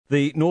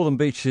The Northern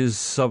Beaches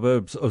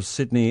suburbs of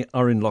Sydney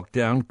are in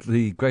lockdown.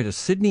 The Greater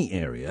Sydney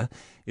area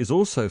is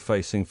also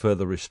facing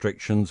further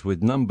restrictions,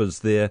 with numbers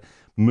there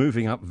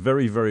moving up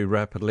very, very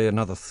rapidly.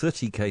 Another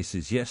 30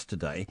 cases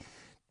yesterday,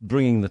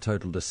 bringing the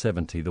total to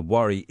 70. The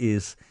worry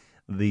is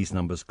these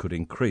numbers could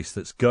increase.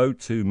 Let's go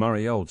to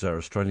Murray Olds, our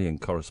Australian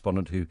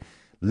correspondent who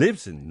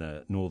lives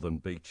in Northern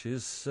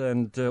Beaches.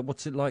 And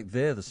what's it like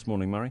there this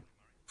morning, Murray?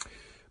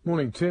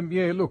 Morning, Tim.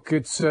 Yeah, look,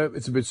 it's a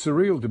bit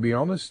surreal, to be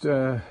honest.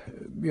 I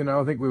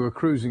think we were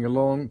cruising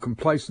along.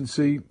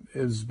 Complacency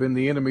has been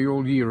the enemy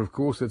all year, of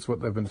course. That's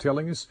what they've been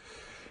telling us.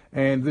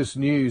 And this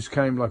news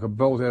came like a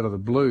bolt out of the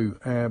blue.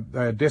 They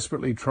are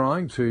desperately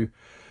trying to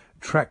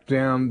track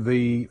down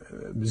the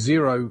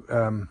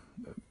zero,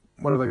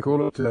 what do they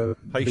call it?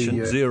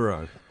 Patient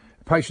zero.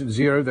 Patient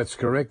zero, that's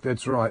correct,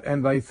 that's right.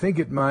 And they think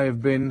it may have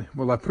been,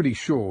 well, they're pretty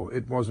sure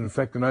it was in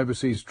fact an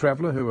overseas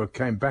traveller who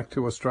came back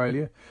to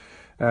Australia.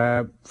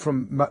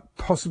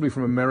 Possibly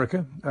from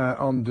America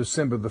on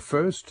December the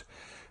 1st,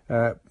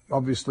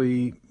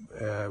 obviously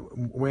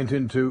went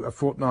into a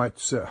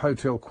fortnight's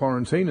hotel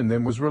quarantine and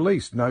then was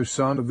released. No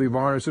sign of the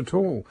virus at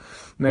all.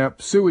 Now,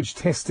 sewage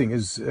testing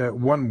is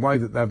one way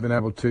that they've been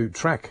able to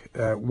track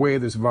where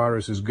this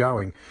virus is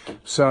going.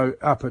 So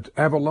up at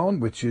Avalon,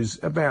 which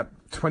is about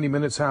 20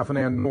 minutes, half an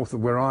hour north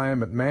of where I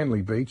am at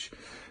Manly Beach,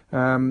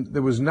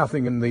 there was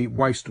nothing in the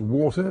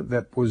wastewater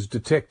that was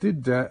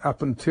detected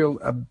up until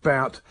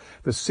about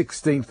the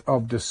 16th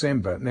of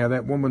December. Now,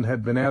 that woman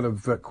had been out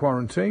of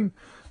quarantine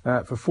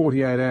for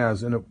 48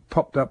 hours, and it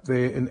popped up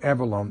there in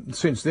Avalon.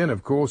 Since then,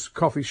 of course,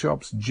 coffee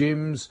shops,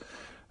 gyms,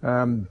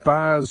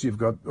 bars, you've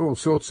got all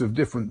sorts of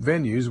different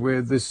venues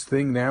where this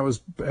thing now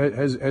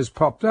has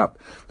popped up.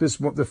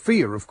 The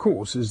fear, of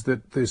course, is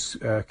that this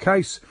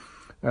case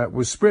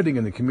was spreading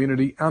in the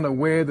community,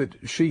 unaware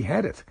that she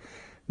had it.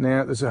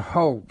 Now, there's a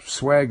whole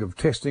swag of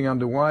testing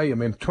underway. I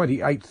mean,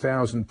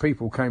 28,000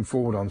 people came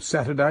forward on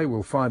Saturday.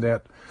 We'll find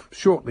out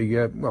shortly,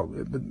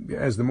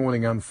 as the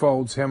morning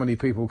unfolds, how many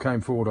people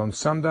came forward on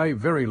Sunday.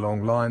 Very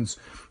long lines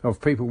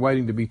of people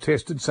waiting to be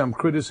tested. Some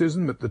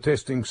criticism that the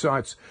testing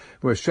sites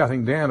were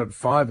shutting down at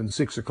 5 and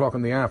 6 o'clock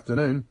in the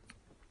afternoon.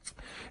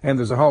 And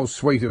there's a whole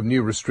suite of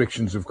new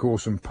restrictions, of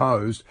course,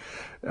 imposed.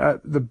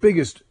 The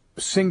biggest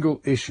single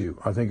issue,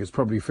 I think it's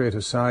probably fair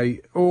to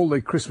say, all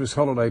the Christmas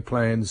holiday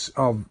plans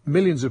of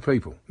millions of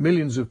people.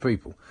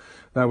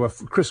 They were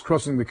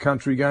crisscrossing the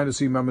country, going to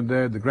see mum and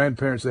dad, the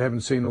grandparents they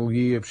haven't seen all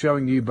year,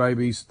 showing new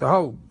babies, the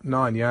whole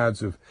 9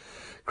 yards of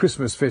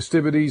Christmas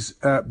festivities,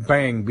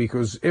 bang,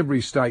 because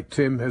every state,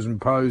 Tim, has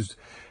imposed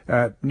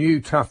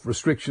new tough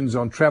restrictions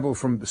on travel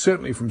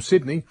certainly from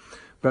Sydney,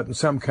 but in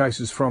some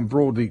cases from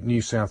broadly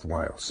New South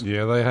Wales.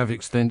 Yeah, they have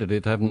extended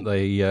it, haven't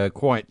they,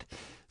 quite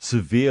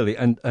severely,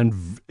 and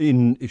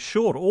in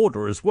short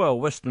order as well.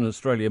 Western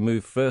Australia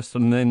moved first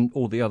and then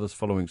all the others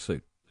following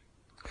suit.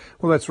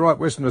 Well, that's right.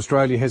 Western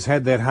Australia has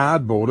had that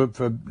hard border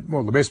for,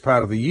 well, the best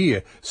part of the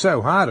year.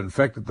 So hard, in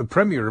fact, that the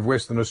Premier of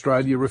Western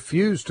Australia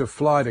refused to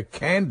fly to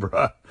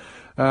Canberra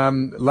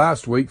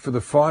last week for the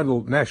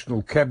final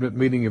National Cabinet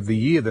meeting of the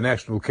year. The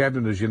National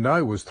Cabinet, as you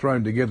know, was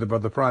thrown together by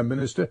the Prime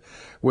Minister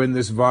when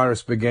this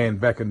virus began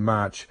back in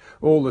March.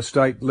 All the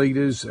state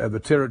leaders, the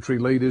territory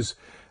leaders,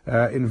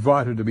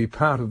 invited to be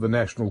part of the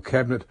National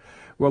Cabinet.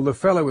 Well, the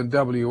fellow in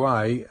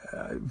WA,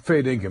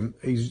 fair dinkum,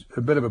 he's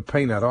a bit of a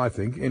peanut, I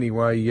think.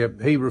 Anyway,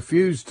 he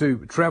refused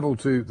to travel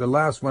to the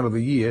last one of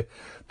the year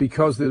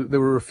because there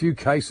were a few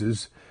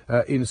cases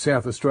in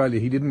South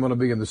Australia. He didn't want to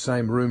be in the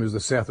same room as the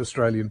South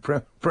Australian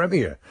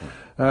Premier.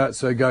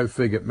 So go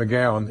figure,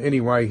 McGowan.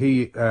 Anyway,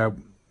 he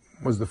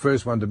was the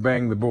first one to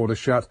bang the border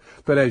shut.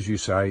 But as you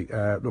say,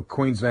 look,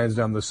 Queensland's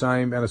done the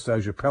same,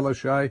 Anastasia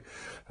Palaszczuk,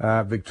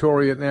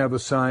 Victoria now the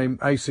same,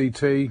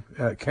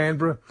 ACT,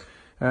 Canberra,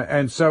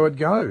 and so it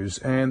goes,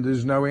 and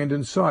there's no end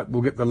in sight.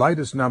 We'll get the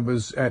latest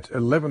numbers at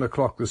 11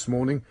 o'clock this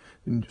morning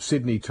in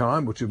Sydney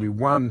time, which will be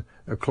 1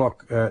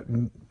 o'clock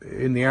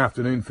in the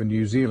afternoon for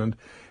New Zealand,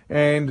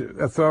 and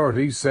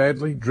authorities,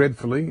 sadly,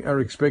 dreadfully, are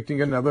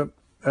expecting another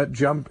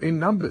jump in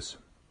numbers.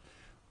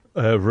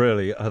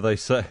 Really? Are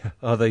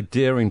they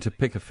daring to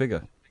pick a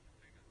figure?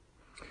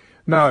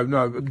 No.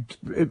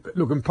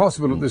 Look,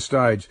 impossible at this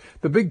stage.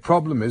 The big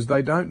problem is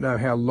they don't know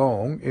how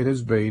long it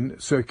has been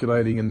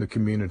circulating in the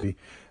community.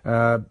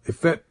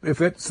 If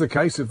that's the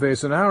case, if their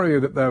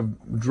scenario that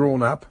they've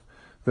drawn up,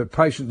 that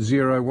patient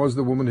zero was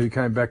the woman who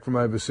came back from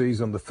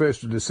overseas on the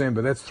 1st of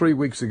December, that's 3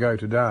 weeks ago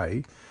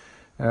today,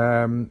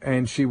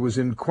 and she was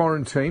in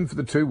quarantine for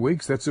the 2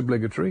 weeks, that's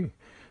obligatory,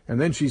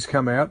 and then she's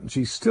come out and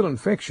she's still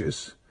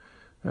infectious.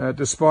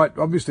 Despite,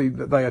 obviously,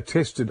 that they are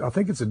tested, I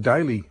think it's a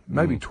daily,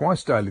 maybe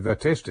twice daily, they're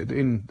tested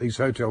in these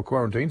hotel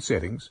quarantine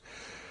settings.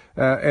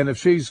 And if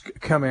she's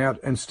come out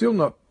and still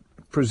not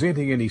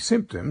presenting any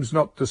symptoms,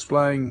 not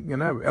displaying,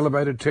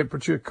 elevated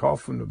temperature,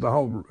 cough, and the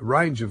whole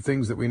range of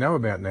things that we know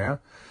about now,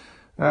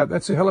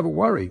 that's a hell of a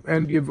worry.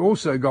 And you've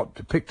also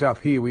got picked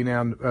up here, we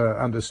now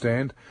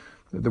understand,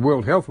 the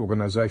World Health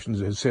Organization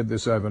has said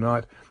this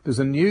overnight, there's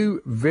a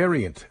new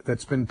variant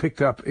that's been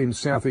picked up in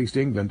southeast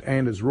England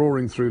and is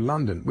roaring through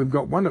London. We've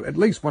got at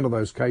least one of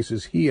those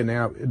cases here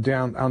now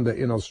down under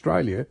in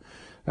Australia.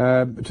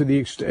 And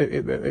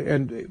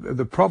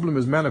the problem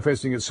is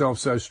manifesting itself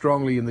so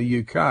strongly in the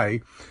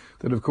UK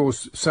that, of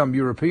course, some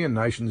European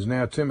nations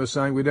now, Tim, are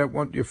saying we don't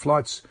want your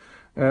flights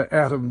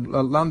out of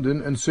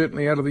London and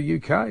certainly out of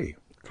the UK.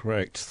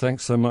 Correct.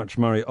 Thanks so much,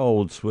 Murray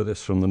Olds, with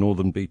us from the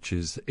Northern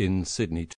Beaches in Sydney.